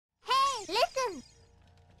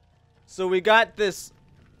So we got this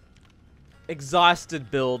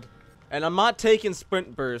exhausted build, and I'm not taking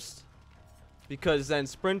sprint burst because then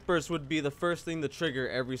sprint burst would be the first thing to trigger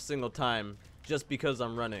every single time just because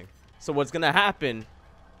I'm running. So what's gonna happen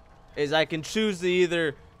is I can choose to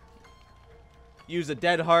either use a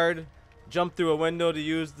dead hard, jump through a window to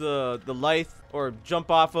use the lithe, or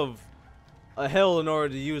jump off of a hill in order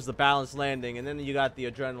to use the balanced landing, and then you got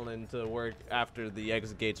the adrenaline to work after the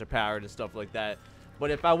exit gates are powered and stuff like that. But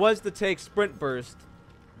if I was to take sprint burst,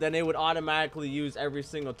 then it would automatically use every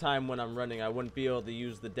single time when I'm running. I wouldn't be able to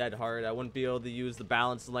use the dead hard. I wouldn't be able to use the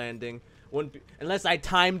balanced landing. Unless I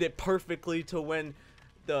timed it perfectly to when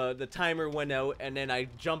the timer went out and then I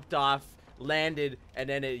jumped off, landed, and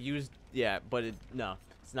then it used, yeah, but no,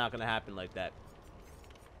 it's not gonna happen like that.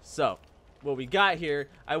 So what we got here,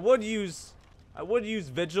 I would use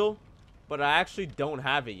Vigil, but I actually don't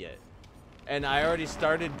have it yet, and I already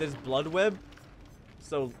started this blood web,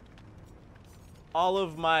 so all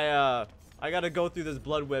of my I gotta go through this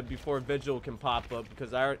blood web before Vigil can pop up,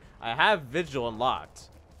 because I have Vigil unlocked.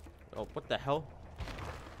 Oh, what the hell?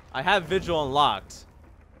 I have Vigil unlocked.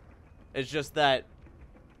 It's just that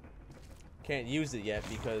can't use it yet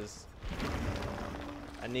because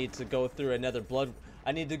I need to go through another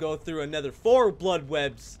I need to go through another 4 blood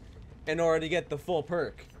webs in order to get the full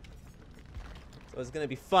perk. So it's gonna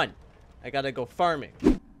be fun. I gotta go farming.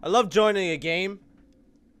 I love joining a game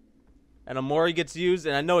and a Mori gets used,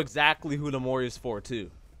 and I know exactly who the Mori is for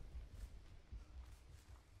too.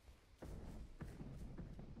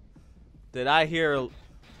 Did I hear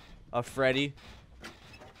a Freddy?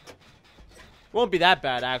 Won't be that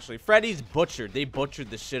bad, actually. Freddy's butchered. They butchered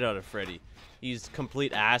the shit out of Freddy. He's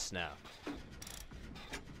complete ass now.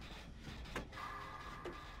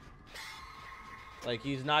 Like,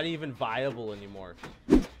 he's not even viable anymore.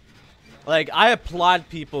 Like, I applaud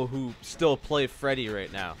people who still play Freddy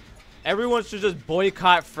right now. Everyone should just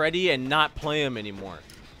boycott Freddy and not play him anymore.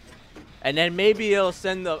 And then maybe it'll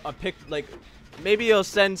send maybe it'll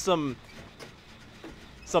send some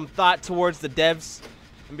thought towards the devs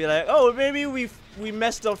and be like, oh, maybe we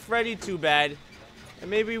messed up Freddy too bad, and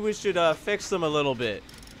maybe we should fix him a little bit,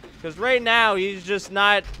 because right now he's just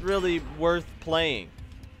not really worth playing.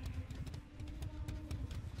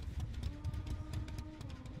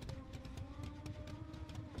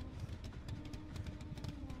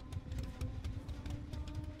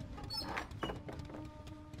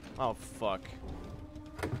 Oh fuck.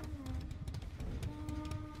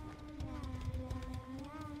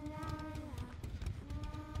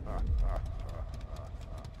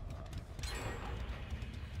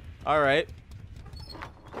 Alright.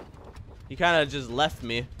 He kind of just left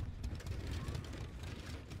me.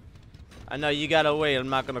 I know, you gotta wait. I'm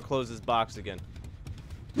not gonna close this box again.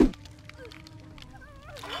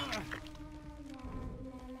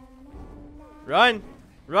 Run!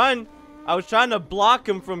 Run! I was trying to block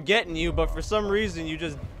him from getting you, but for some reason you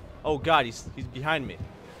just... Oh god, he's behind me.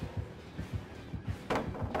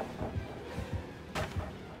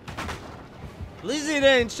 At least he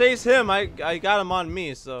didn't chase him. I got him on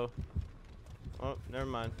me, so... Oh, never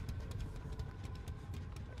mind.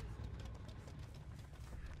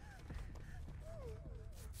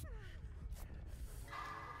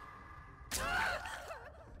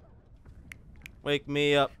 Wake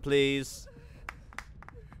me up, please.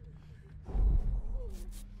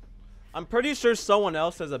 I'm pretty sure someone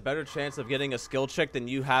else has a better chance of getting a skill check than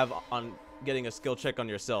you have on getting a skill check on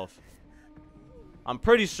yourself. I'm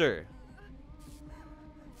pretty sure.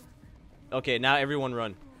 Okay, now everyone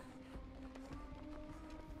run.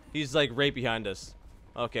 He's like right behind us.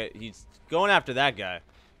 Okay, he's going after that guy.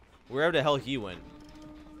 Wherever the hell he went.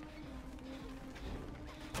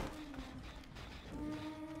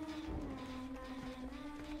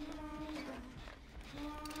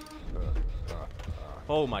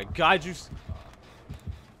 Oh my god, you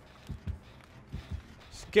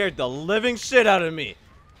scared the living shit out of me.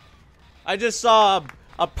 I just saw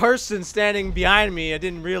a person standing behind me. I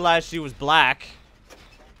didn't realize she was black.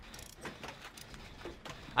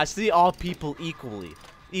 I see all people equally,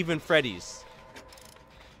 even Freddy's.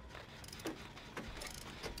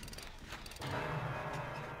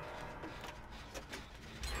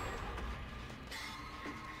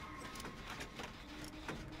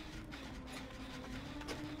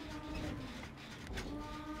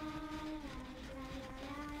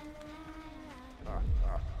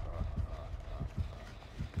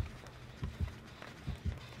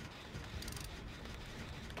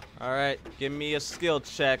 Alright, give me a skill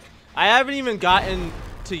check. I haven't even gotten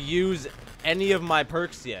to use any of my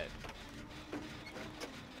perks yet.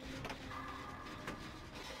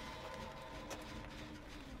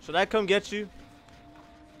 Should I come get you?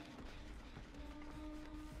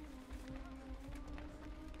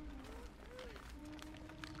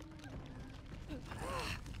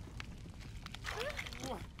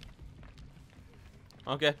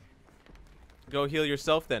 Go heal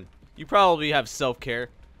yourself then. You probably have self-care.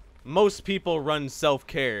 Most people run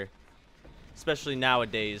self-care. Especially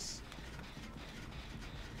nowadays.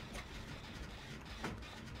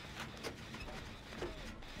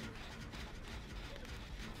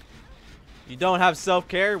 You don't have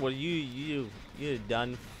self-care? Well, you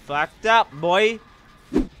done fucked up, boy.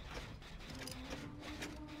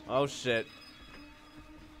 Oh shit.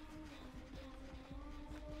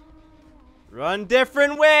 Run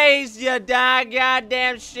different ways, you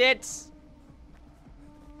goddamn shits.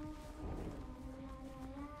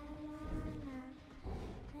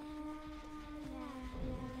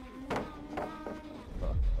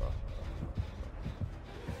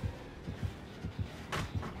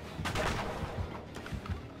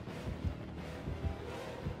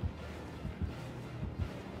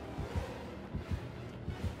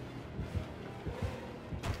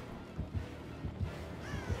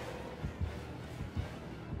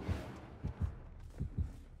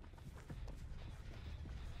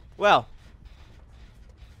 Well,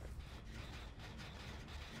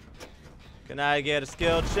 can I get a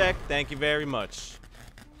skill check? Thank you very much.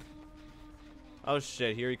 Oh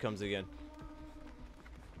shit, here he comes again.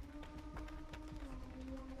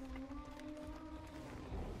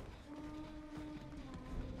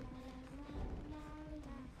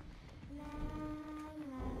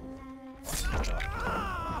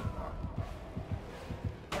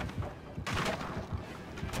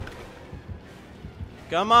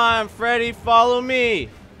 Come on, Freddy, follow me.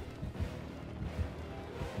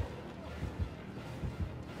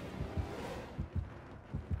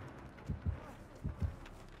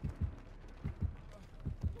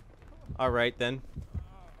 All right then.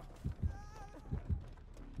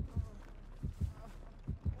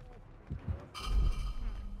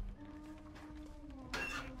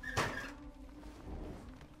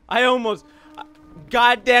 I almost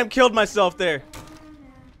goddamn killed myself there.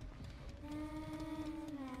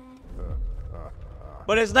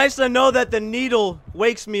 But it's nice to know that the needle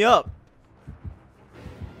wakes me up.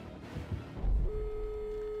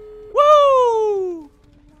 Woo!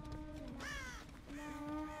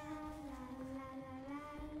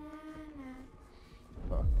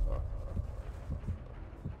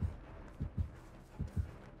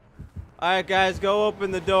 Alright guys, go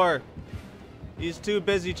open the door. He's too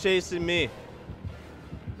busy chasing me.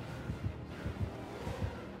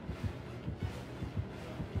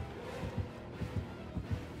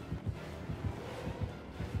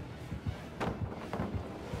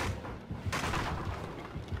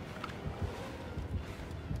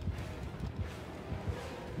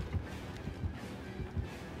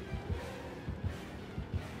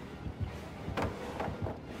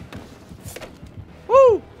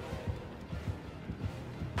 Woo!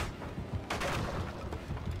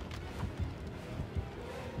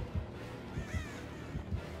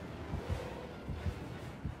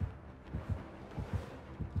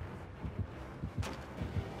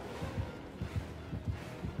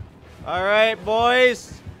 All right,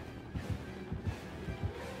 boys.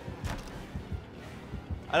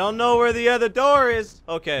 I don't know where the other door is.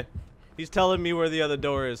 Okay. He's telling me where the other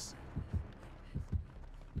door is.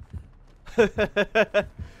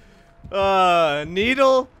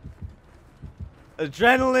 Needle,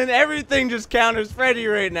 adrenaline, everything just counters Freddy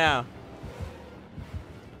right now.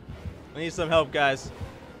 I need some help, guys.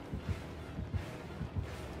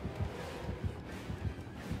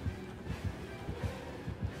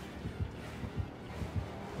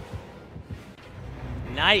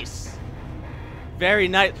 Nice. Very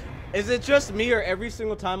nice. Is it just me, or every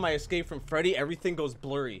single time I escape from Freddy, everything goes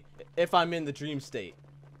blurry? If I'm in the dream state,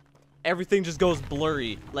 everything just goes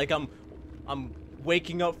blurry. Like I'm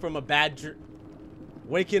waking up from a bad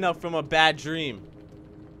dream.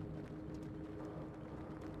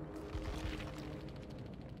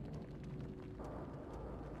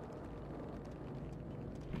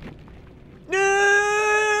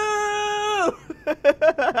 No!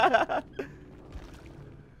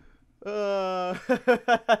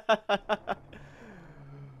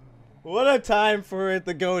 What a time for it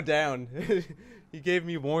to go down. He gave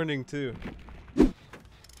me warning too.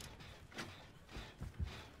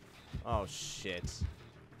 Oh shit.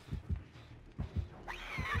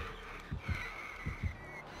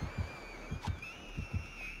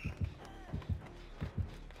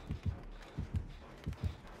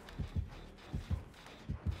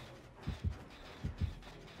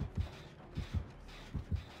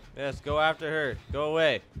 Yes, go after her. Go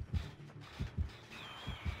away.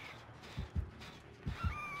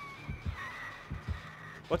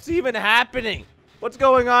 What's even happening? What's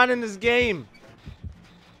going on in this game?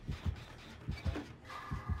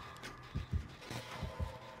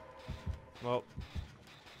 Well.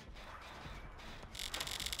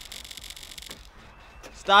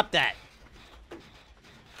 Stop that.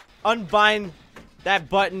 Unbind that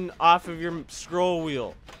button off of your scroll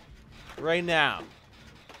wheel. Right now.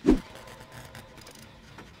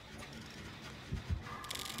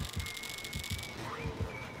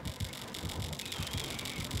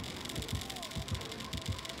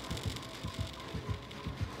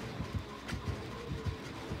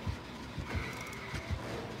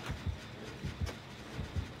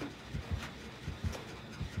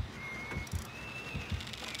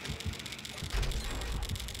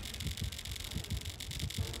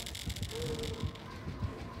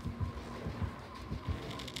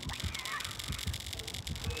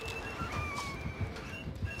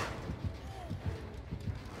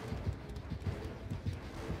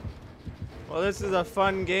 Well, this is a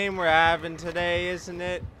fun game we're having today, isn't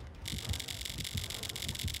it?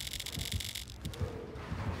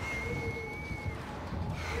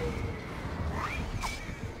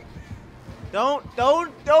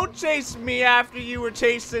 Don't chase me after you were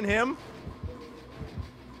chasing him.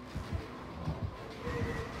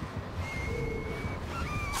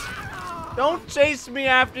 Don't chase me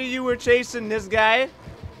after you were chasing this guy.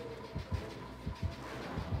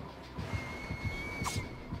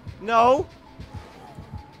 No.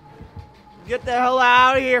 Get the hell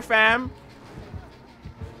out of here, fam.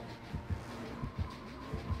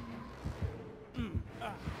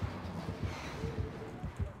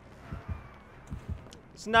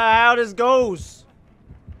 It's not how this goes.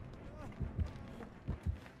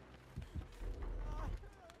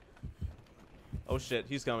 Oh shit,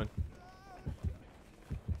 he's coming.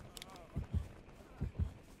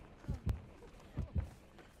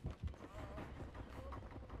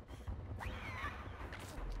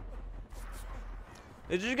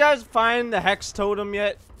 Did you guys find the hex totem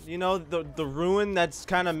yet? You know, the ruin that's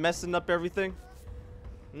kind of messing up everything?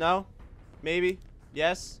 No? Maybe?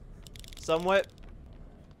 Yes? Somewhat?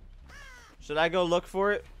 Should I go look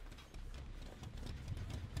for it?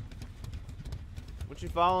 What you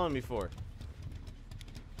following me for?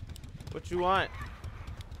 What you want?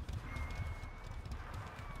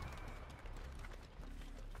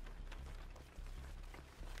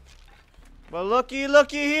 Well, looky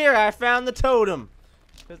here. I found the totem.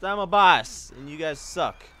 Because I'm a boss, and you guys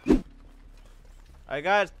suck. I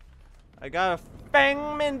got a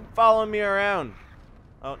fangman following me around.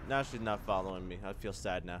 Oh, now she's not following me. I feel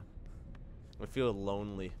sad now. I feel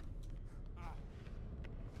lonely.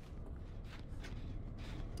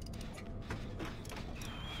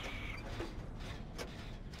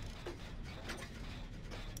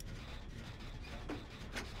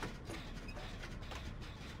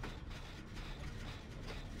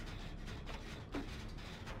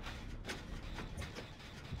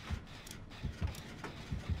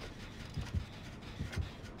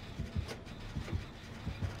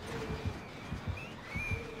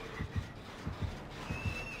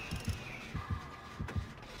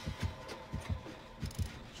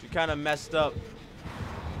 Kind of messed up.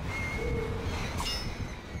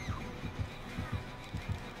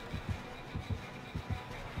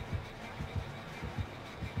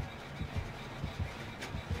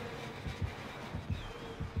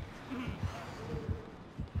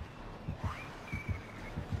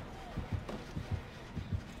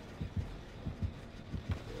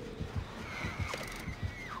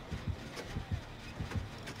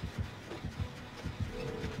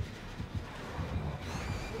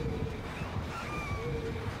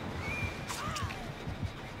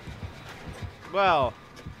 Well,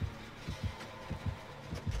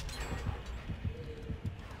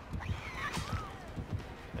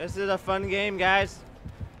 this is a fun game, guys.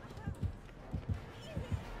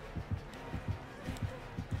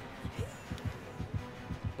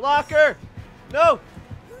 Blocker! No!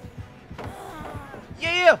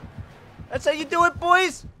 Yeah! That's how you do it,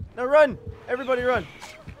 boys! Now run! Everybody run!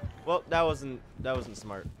 Well, that wasn't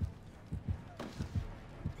smart.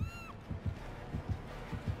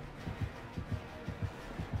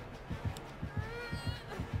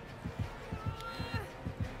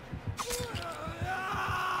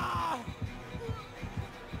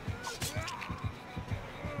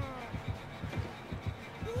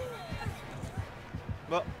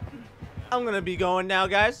 Well, I'm gonna be going now,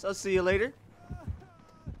 guys. I'll see you later.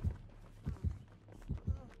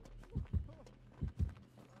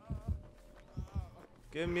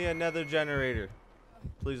 Give me another generator.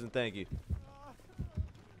 Please and thank you.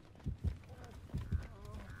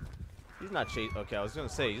 He's not chasing. Okay, I was gonna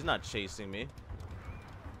say, he's not chasing me.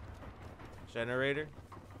 Generator.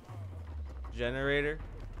 Generator.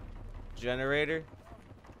 Generator.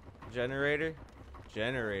 Generator.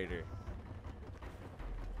 Generator.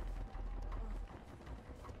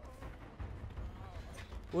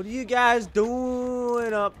 What are you guys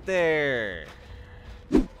doing up there?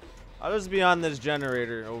 I'll just be on this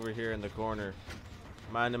generator over here in the corner,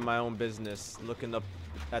 minding my own business, looking up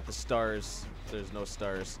at the stars. There's no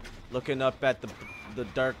stars. Looking up at the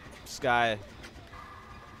dark sky.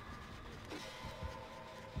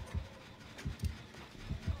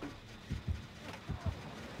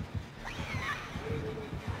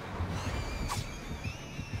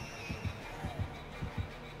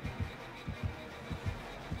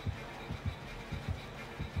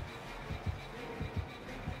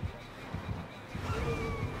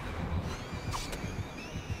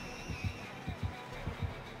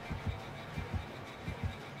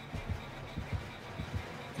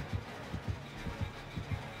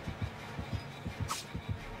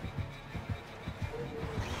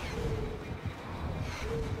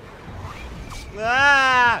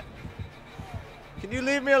 Ah! Can you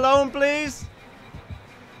leave me alone, please?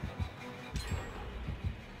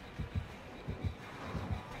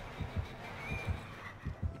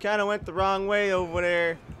 You kind of went the wrong way over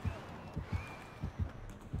there.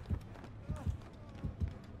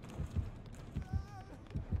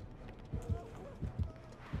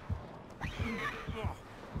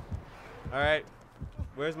 All right.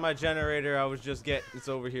 Where's my generator? I was just getting. It's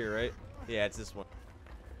over here, right? Yeah, it's this one.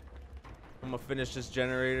 I'm gonna finish this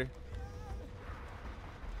generator.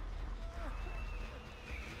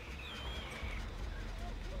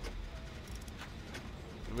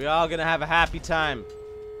 We all gonna have a happy time.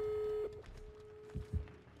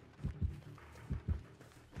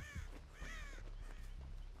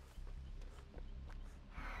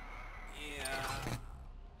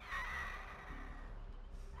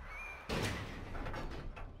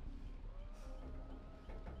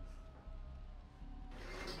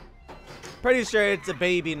 Pretty sure it's a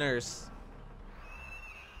baby nurse.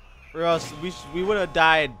 Or else we would have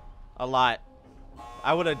died a lot.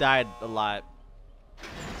 I would have died a lot.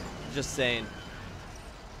 Just saying.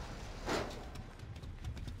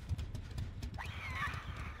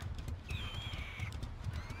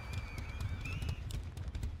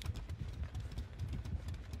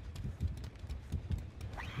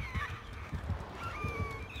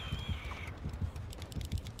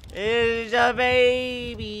 It's a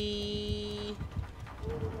baby.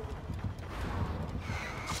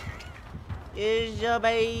 It's a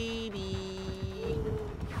baby.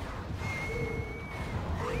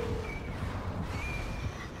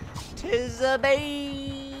 Tis a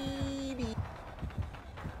baby.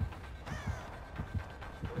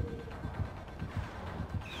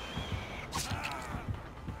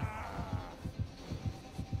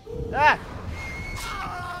 Ah!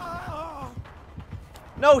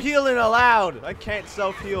 No healing allowed. I can't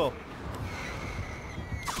self-heal.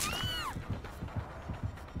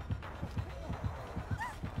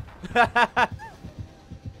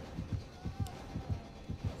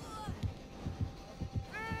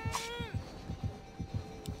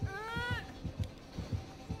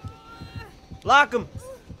 Lock him.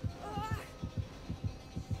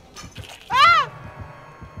 Ah!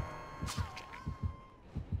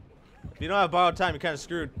 If you don't have borrowed time, you're kind of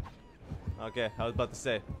screwed. Okay, I was about to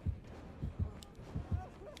say.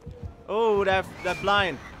 Oh, that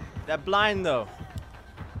blind. That blind though.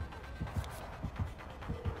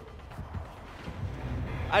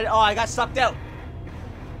 I got sucked out.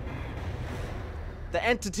 The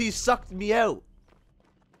entity sucked me out.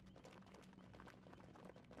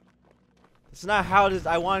 It's not how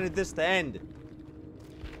I wanted this to end.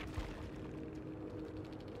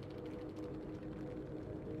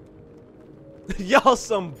 Y'all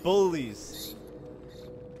some bullies.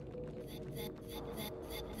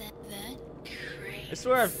 I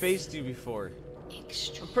swear I've faced you before.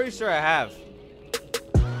 I'm pretty sure I have.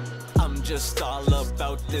 I'm just all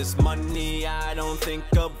about this money. I don't think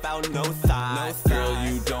about no thoughts. Girl,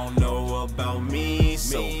 you don't know about me,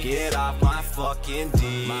 so get off my fucking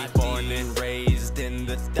D. Born and raised in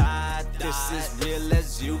the dot. This is real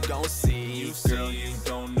as you gon' see. Girl, you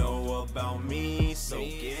don't know about me, so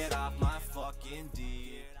get off my fucking D.